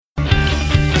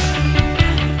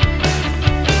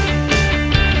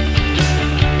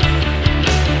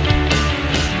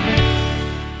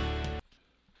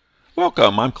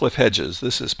Welcome, I'm Cliff Hedges.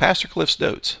 This is Pastor Cliff's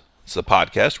Notes. It's a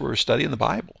podcast where we're studying the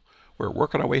Bible. We're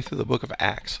working our way through the book of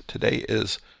Acts. Today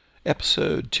is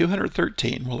episode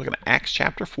 213. We're looking at Acts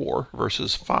chapter 4,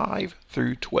 verses 5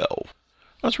 through 12.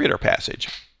 Let's read our passage.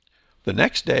 The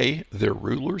next day, their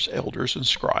rulers, elders, and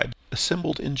scribes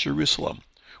assembled in Jerusalem,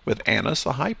 with Annas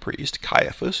the high priest,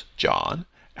 Caiaphas, John,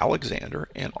 Alexander,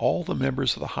 and all the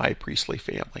members of the high priestly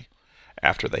family.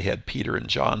 After they had Peter and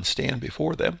John stand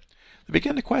before them, they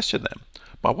began to question them,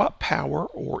 "By what power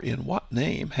or in what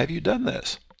name have you done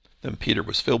this?" Then Peter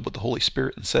was filled with the Holy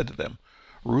Spirit and said to them,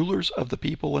 "Rulers of the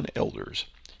people and elders,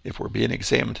 if we're being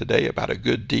examined today about a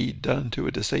good deed done to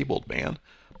a disabled man,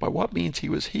 by what means he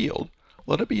was healed,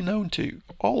 let it be known to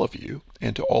all of you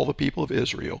and to all the people of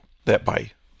Israel that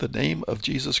by the name of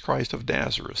Jesus Christ of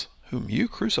Nazareth, whom you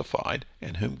crucified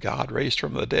and whom God raised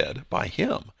from the dead, by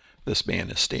him this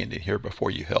man is standing here before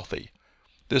you healthy.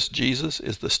 This Jesus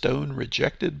is the stone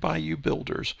rejected by you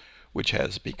builders, which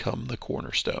has become the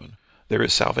cornerstone. There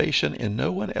is salvation in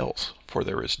no one else, for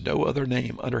there is no other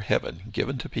name under heaven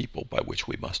given to people by which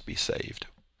we must be saved."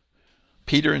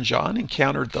 Peter and John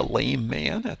encountered the lame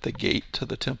man at the gate to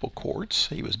the temple courts.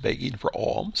 He was begging for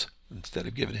alms. Instead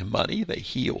of giving him money, they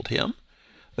healed him.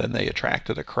 Then they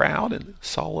attracted a crowd in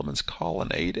Solomon's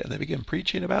colonnade, and they began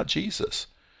preaching about Jesus.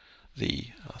 The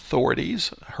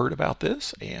authorities heard about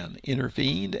this and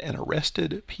intervened and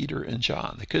arrested Peter and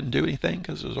John. They couldn't do anything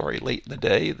because it was already late in the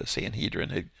day. The Sanhedrin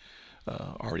had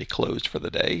already closed for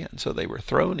the day, and so they were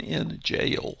thrown in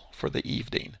jail for the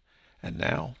evening. And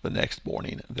now, the next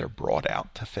morning, they're brought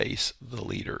out to face the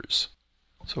leaders.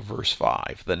 So verse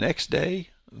 5, the next day,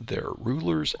 their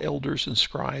rulers, elders, and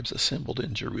scribes assembled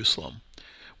in Jerusalem.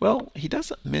 Well, he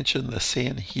doesn't mention the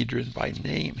Sanhedrin by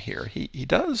name here. He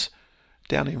does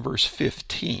down in verse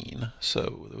 15,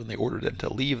 so when they ordered them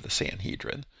to leave the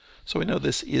Sanhedrin. So we know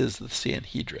this is the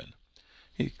Sanhedrin.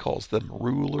 He calls them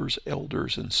rulers,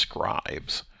 elders, and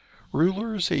scribes.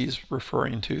 Rulers, he's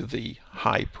referring to the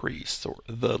high priests or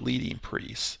the leading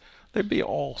priests. They'd be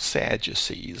all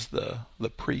Sadducees. The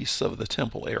priests of the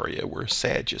temple area were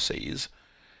Sadducees.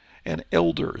 And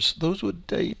elders, those would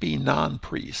be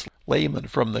non-priests, laymen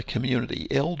from the community,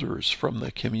 elders from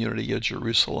the community of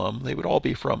Jerusalem. They would all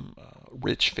be from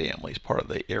rich families, part of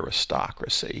the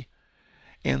aristocracy.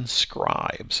 And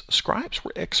scribes. Scribes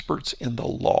were experts in the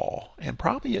law, and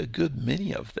probably a good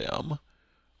many of them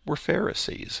were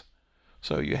Pharisees.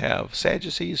 So you have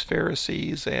Sadducees,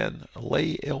 Pharisees, and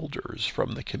lay elders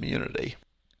from the community.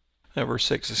 Now, verse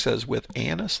 6, it says, with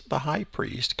Annas the high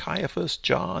priest, Caiaphas,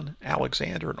 John,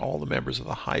 Alexander, and all the members of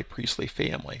the high priestly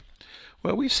family.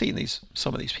 Well, we've seen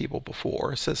some of these people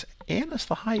before. It says Annas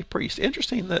the high priest.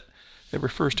 Interesting that it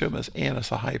refers to him as Annas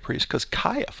the high priest because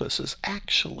Caiaphas is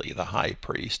actually the high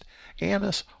priest.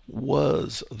 Annas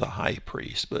was the high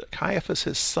priest, but Caiaphas,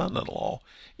 his son-in-law,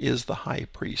 is the high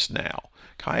priest now.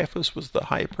 Caiaphas was the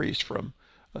high priest from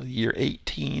the year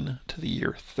 18 to the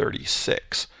year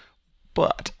 36.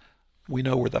 But we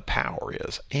know where the power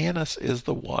is. Annas is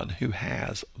the one who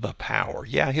has the power.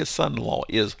 Yeah, his son-in-law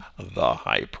is the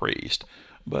high priest,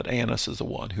 but Annas is the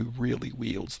one who really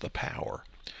wields the power.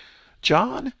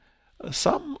 John,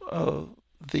 some of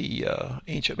the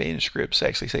ancient manuscripts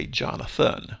actually say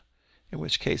Jonathan, in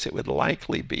which case it would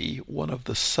likely be one of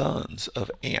the sons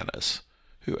of Annas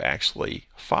who actually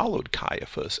followed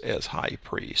Caiaphas as high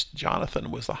priest. Jonathan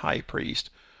was the high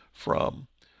priest from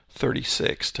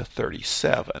 36 to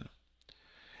 37.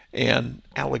 And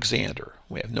Alexander,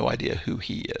 we have no idea who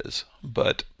he is,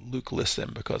 but Luke lists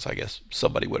him because I guess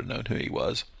somebody would have known who he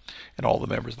was, and all the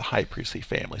members of the high priestly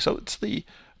family. So it's the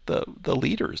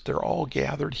leaders. They're all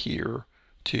gathered here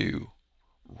to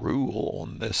rule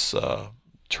on this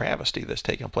travesty that's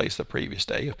taken place the previous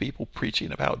day of people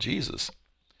preaching about Jesus.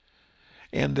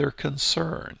 And their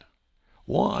concern,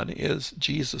 one, is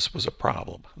Jesus was a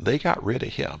problem. They got rid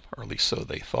of him, or at least so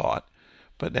they thought.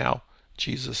 But now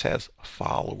Jesus has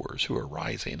followers who are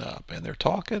rising up, and they're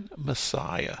talking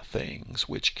Messiah things,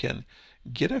 which can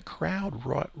get a crowd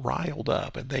riled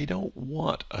up, and they don't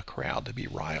want a crowd to be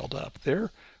riled up.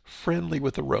 They're friendly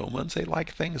with the Romans. They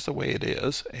like things the way it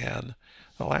is, and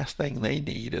the last thing they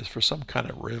need is for some kind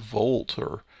of revolt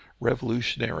or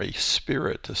revolutionary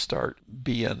spirit to start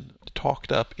being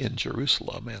talked up in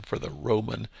Jerusalem, and for the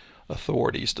Roman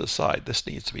authorities to decide this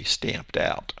needs to be stamped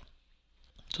out.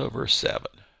 So verse 7.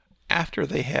 After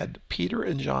they had Peter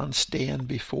and John stand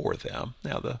before them,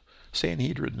 now the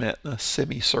Sanhedrin met in a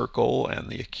semicircle, and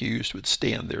the accused would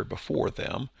stand there before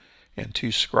them, and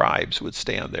two scribes would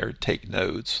stand there, take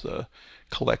notes,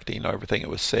 collecting everything that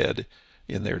was said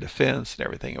in their defense and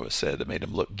everything that was said that made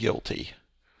them look guilty.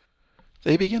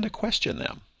 They began to question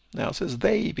them. Now it says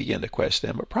they begin to question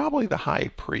him, but probably the high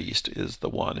priest is the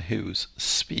one who's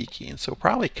speaking. So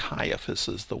probably Caiaphas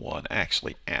is the one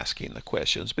actually asking the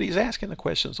questions, but he's asking the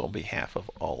questions on behalf of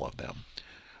all of them.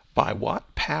 By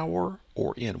what power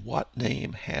or in what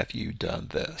name have you done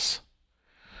this?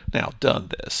 Now, done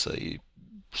this,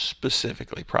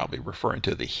 specifically probably referring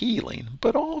to the healing,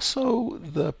 but also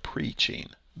the preaching.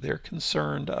 They're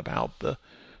concerned about the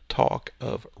talk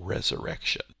of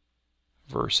resurrection.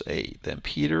 Verse 8, then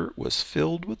Peter was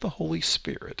filled with the Holy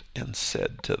Spirit and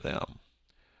said to them.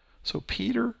 So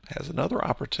Peter has another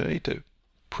opportunity to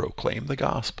proclaim the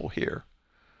gospel here.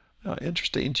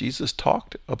 Interesting, Jesus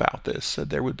talked about this, said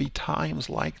there would be times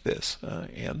like this,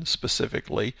 and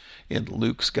specifically in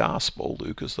Luke's gospel.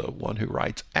 Luke is the one who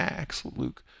writes Acts.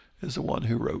 Luke is the one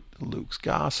who wrote Luke's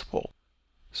gospel.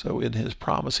 So in his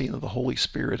promising of the Holy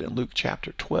Spirit in Luke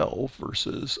chapter 12,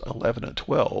 verses 11 and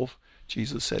 12,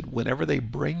 Jesus said, whenever they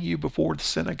bring you before the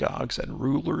synagogues and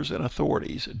rulers and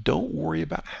authorities, don't worry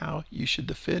about how you should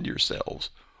defend yourselves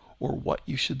or what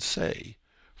you should say,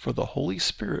 for the Holy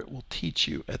Spirit will teach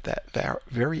you at that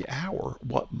very hour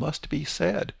what must be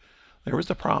said. There was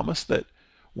the promise that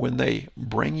when they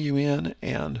bring you in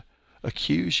and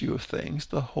accuse you of things,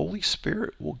 the Holy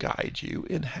Spirit will guide you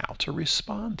in how to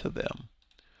respond to them.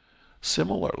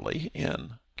 Similarly,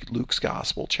 in Luke's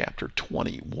Gospel, chapter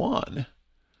 21,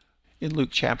 in Luke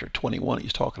chapter 21,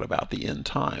 he's talking about the end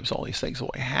times. All these things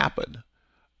will happen.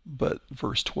 But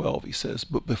verse 12, he says,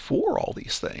 but before all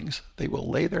these things, they will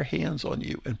lay their hands on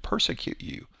you and persecute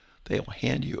you. They will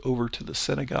hand you over to the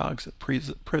synagogues and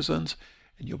prisons,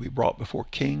 and you'll be brought before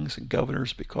kings and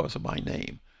governors because of my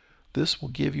name. This will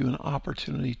give you an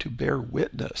opportunity to bear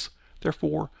witness.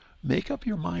 Therefore, make up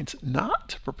your minds not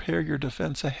to prepare your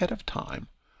defense ahead of time,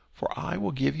 for I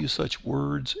will give you such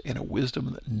words and a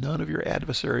wisdom that none of your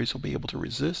adversaries will be able to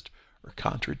resist or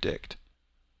contradict.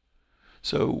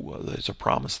 So there's a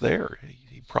promise there.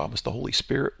 He promised the Holy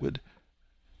Spirit would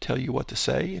tell you what to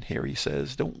say, and here he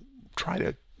says, don't try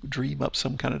to dream up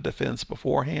some kind of defense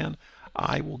beforehand.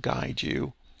 I will guide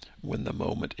you when the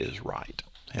moment is right.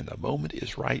 And the moment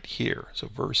is right here. So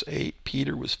verse 8,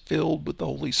 Peter was filled with the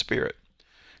Holy Spirit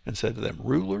and said to them,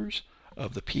 rulers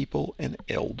of the people and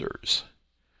elders.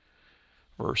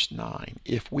 Verse 9,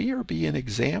 if we are being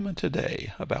examined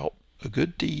today about a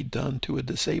good deed done to a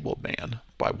disabled man,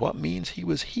 by what means he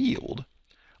was healed,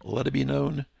 let it be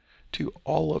known to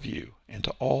all of you and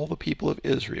to all the people of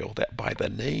Israel that by the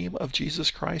name of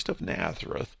Jesus Christ of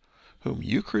Nazareth, whom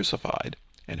you crucified,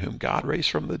 and whom God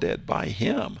raised from the dead, by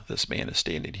him this man is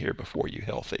standing here before you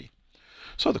healthy.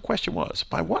 So the question was,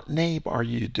 by what name are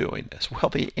you doing this? Well,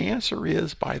 the answer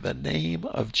is by the name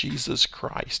of Jesus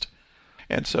Christ.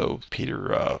 And so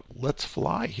Peter lets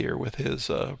fly here with his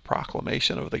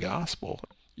proclamation of the gospel.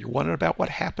 You're wondering about what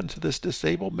happened to this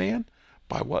disabled man?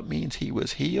 By what means he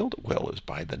was healed? Well, it was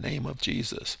by the name of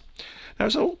Jesus. Now,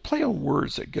 there's a little play on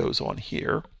words that goes on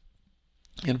here.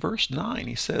 In verse 9,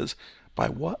 he says, by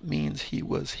what means he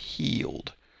was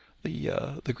healed.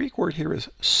 The Greek word here is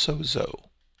sozo.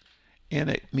 And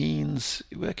it can mean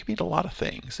a lot of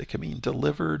things. It can mean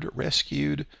delivered,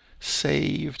 rescued,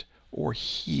 saved, or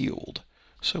healed.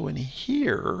 So in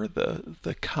here,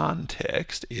 the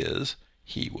context is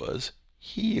he was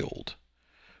healed.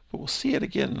 But we'll see it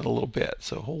again in a little bit,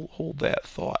 so hold that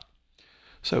thought.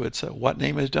 So it's what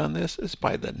name has done this? It's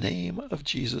by the name of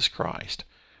Jesus Christ.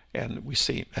 And we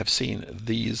have seen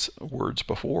these words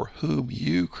before, whom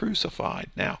you crucified.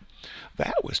 Now,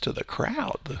 that was to the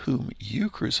crowd, the whom you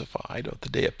crucified on the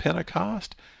day of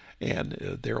Pentecost,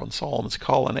 and there on Solomon's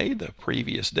colonnade the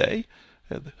previous day,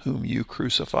 whom you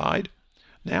crucified.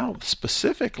 Now,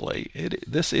 specifically,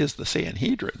 this is the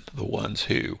Sanhedrin, the ones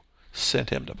who sent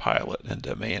him to Pilate and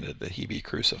demanded that he be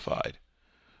crucified,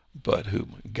 but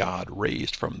whom God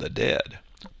raised from the dead.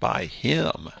 By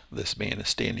him, this man is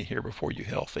standing here before you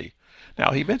healthy.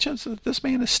 Now, he mentions that this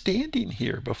man is standing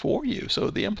here before you. So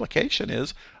the implication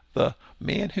is the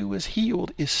man who is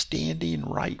healed is standing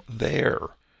right there.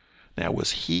 Now,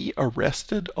 was he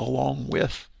arrested along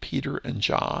with Peter and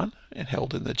John and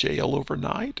held in the jail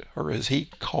overnight? Or is he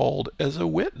called as a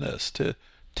witness to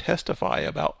testify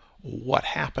about what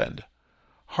happened?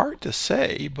 Hard to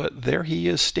say, but there he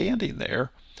is standing there.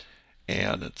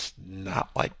 And it's not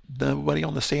like nobody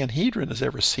on the Sanhedrin has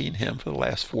ever seen him for the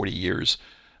last 40 years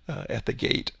at the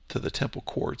gate to the temple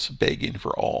courts begging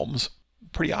for alms.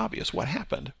 Pretty obvious what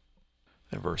happened.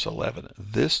 In verse 11,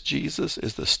 this Jesus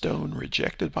is the stone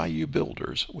rejected by you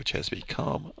builders, which has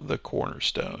become the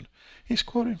cornerstone. He's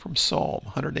quoting from Psalm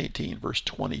 118, verse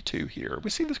 22 here. We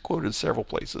see this quoted several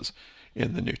places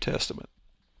in the New Testament.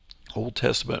 Old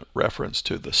Testament reference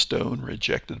to the stone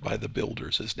rejected by the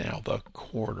builders is now the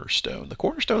cornerstone. The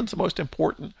cornerstone is the most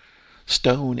important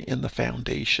stone in the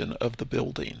foundation of the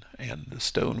building, and the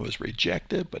stone was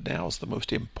rejected, but now is the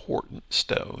most important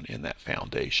stone in that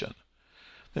foundation.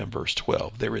 Then verse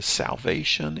 12, there is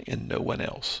salvation in no one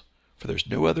else, for there's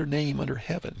no other name under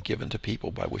heaven given to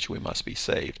people by which we must be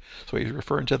saved. So he's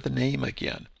referring to the name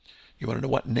again. You want to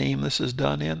know what name this is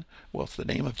done in? Well, it's the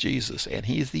name of Jesus, and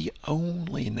he's the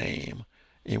only name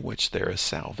in which there is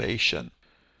salvation.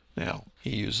 Now,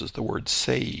 he uses the word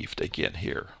saved again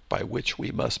here, by which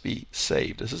we must be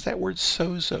saved. This is that word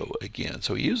sozo again.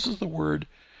 So he uses the word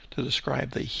to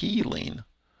describe the healing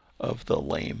of the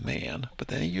lame man, but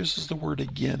then he uses the word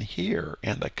again here,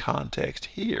 and the context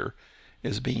here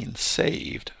is being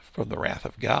saved from the wrath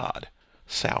of God,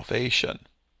 salvation.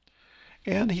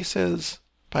 And he says,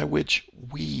 by which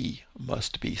we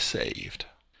must be saved.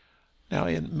 Now,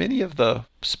 in many of the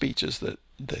speeches that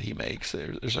he makes,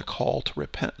 there's a call to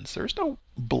repentance. There's no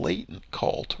blatant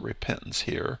call to repentance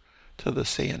here to the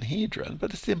Sanhedrin,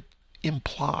 but it's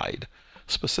implied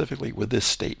specifically with this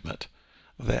statement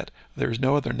that there's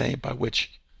no other name by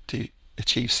which to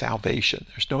achieve salvation.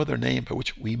 There's no other name by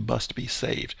which we must be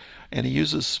saved. And he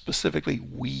uses specifically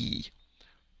we,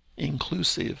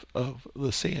 inclusive of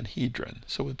the Sanhedrin.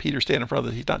 So when Peter's standing in front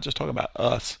of us, he's not just talking about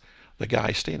us, the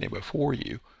guy standing before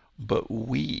you, but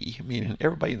we, meaning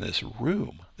everybody in this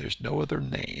room. There's no other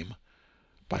name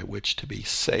by which to be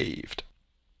saved.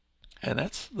 And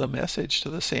that's the message to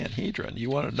the Sanhedrin.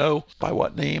 You want to know by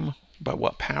what name, by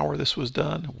what power this was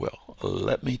done? Well,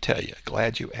 let me tell you,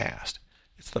 glad you asked.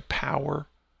 It's the power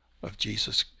of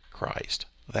Jesus Christ.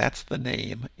 That's the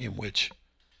name in which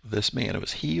this man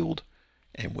was healed,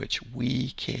 in which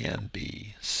we can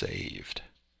be saved.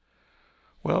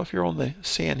 Well, if you're on the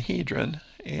Sanhedrin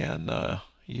and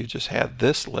you just had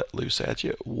this let loose at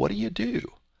you, what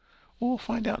do? We'll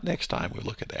find out next time we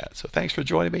look at that. So thanks for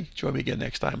joining me. Join me again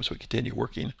next time as we continue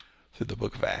working through the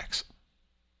book of Acts.